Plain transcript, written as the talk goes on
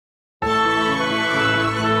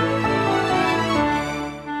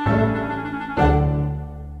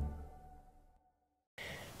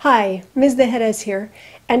Hi, Ms. De Jerez here,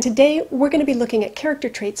 and today we're going to be looking at character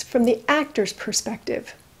traits from the actor's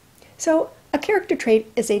perspective. So, a character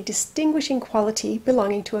trait is a distinguishing quality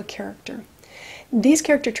belonging to a character. These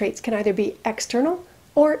character traits can either be external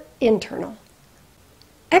or internal.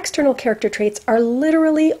 External character traits are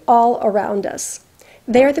literally all around us.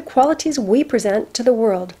 They are the qualities we present to the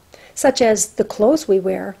world, such as the clothes we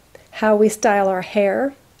wear, how we style our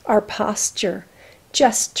hair, our posture,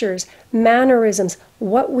 gestures, mannerisms,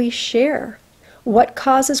 what we share, what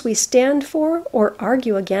causes we stand for or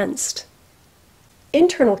argue against.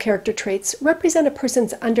 Internal character traits represent a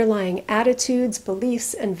person's underlying attitudes,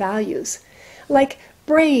 beliefs, and values, like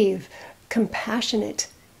brave, compassionate,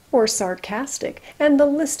 or sarcastic, and the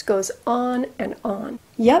list goes on and on.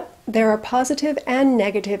 Yep, there are positive and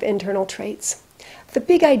negative internal traits. The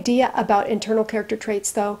big idea about internal character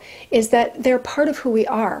traits, though, is that they're part of who we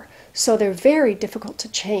are, so they're very difficult to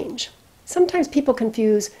change. Sometimes people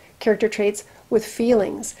confuse character traits with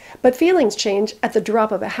feelings, but feelings change at the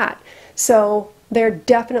drop of a hat, so they're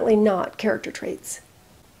definitely not character traits.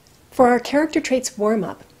 For our character traits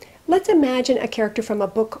warm-up, let's imagine a character from a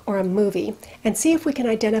book or a movie and see if we can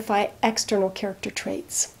identify external character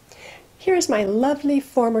traits. Here's my lovely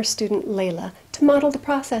former student Layla to model the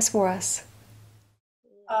process for us.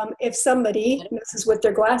 If somebody messes with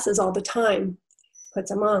their glasses all the time, puts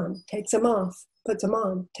them on, takes them off, puts them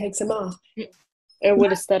on, takes them off. Or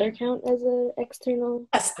would a stutter count as an external?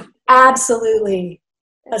 Yes, absolutely.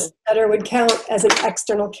 A stutter would count as an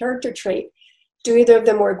external character trait. Do either of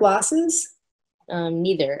them wear glasses?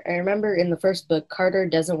 Neither. I remember in the first book, Carter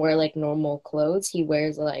doesn't wear like normal clothes. He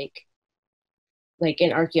wears like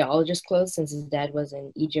an archaeologist clothes since his dad was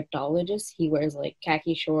an Egyptologist. He wears like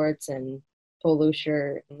khaki shorts and polo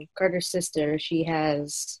shirt. And Carter's sister, she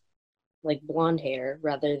has like blonde hair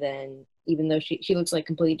rather than, even though she looks like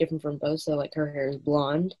completely different from both, so like her hair is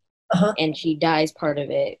blonde. And she dyes part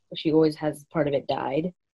of it. She always has part of it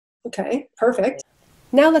dyed. Okay, perfect.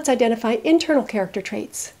 Now let's identify internal character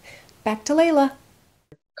traits. Back to Layla.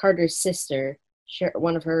 Carter's sister,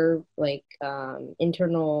 one of her like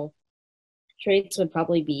internal traits would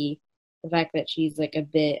probably be the fact that she's like a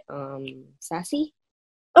bit sassy.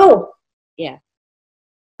 Oh, yeah.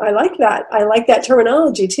 I like that. I like that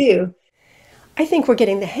terminology too. I think we're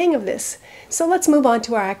getting the hang of this, so let's move on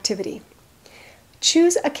to our activity.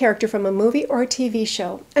 Choose a character from a movie or a TV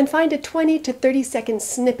show and find a 20 to 30 second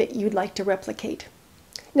snippet you'd like to replicate.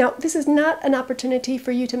 Now, this is not an opportunity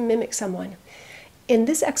for you to mimic someone. In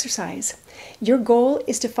this exercise, your goal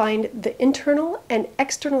is to find the internal and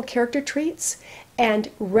external character traits and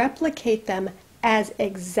replicate them as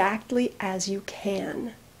exactly as you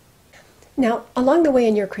can. Now, along the way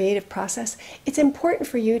in your creative process, it's important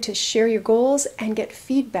for you to share your goals and get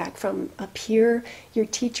feedback from a peer, your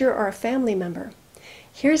teacher, or a family member.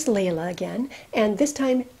 Here's Layla again, and this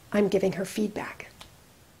time I'm giving her feedback.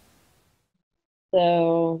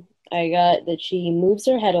 So I got that she moves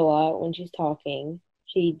her head a lot when she's talking.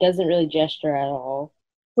 She doesn't really gesture at all.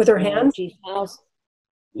 With her hands? She smiles.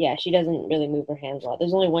 Yeah, she doesn't really move her hands a lot.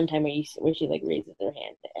 There's only one time where she like raises her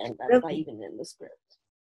hand, and that's Really? not even in the script.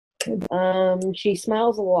 Good. She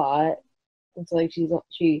smiles a lot. It's like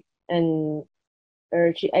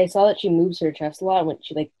I saw that she moves her chest a lot when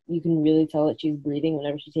she like you can really tell that she's breathing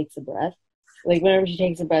whenever she takes a breath. Like whenever she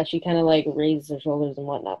takes a breath, she kind of like raises her shoulders and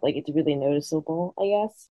whatnot. Like it's really noticeable, I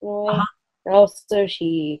guess, in a way. And also,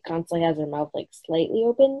 she constantly has her mouth like slightly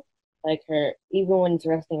open, like her even when it's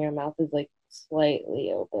resting, her mouth is like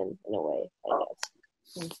slightly open in a way, I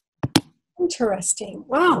guess. Interesting.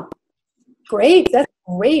 Wow. Great. That's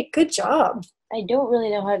great. Good job. I don't really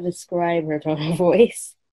know how to describe her tone of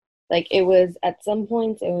voice. Like it was at some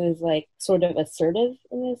points, it was like sort of assertive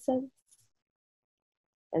in a sense.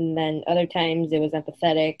 And then other times it was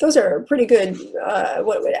empathetic. Those are pretty good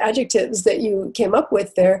adjectives that you came up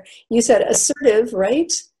with there. You said assertive,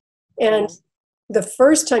 right? And the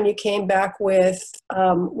first time you came back with,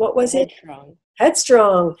 what was it? Headstrong.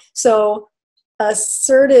 Headstrong. So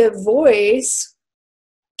assertive voice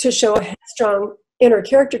to show a headstrong inner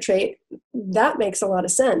character trait, that makes a lot of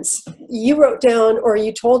sense. You wrote down, or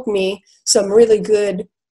you told me, some really good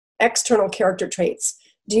external character traits.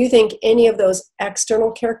 Do you think any of those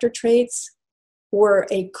external character traits were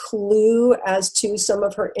a clue as to some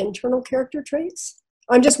of her internal character traits?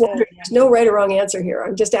 I'm just wondering. There's no right or wrong answer here.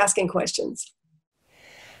 I'm just asking questions.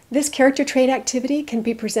 This character trait activity can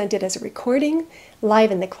be presented as a recording,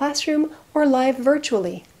 live in the classroom, or live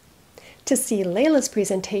virtually. To see Layla's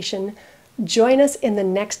presentation, join us in the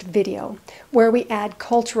next video, where we add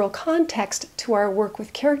cultural context to our work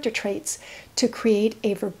with character traits to create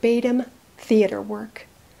a verbatim theater work.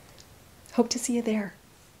 Hope to see you there.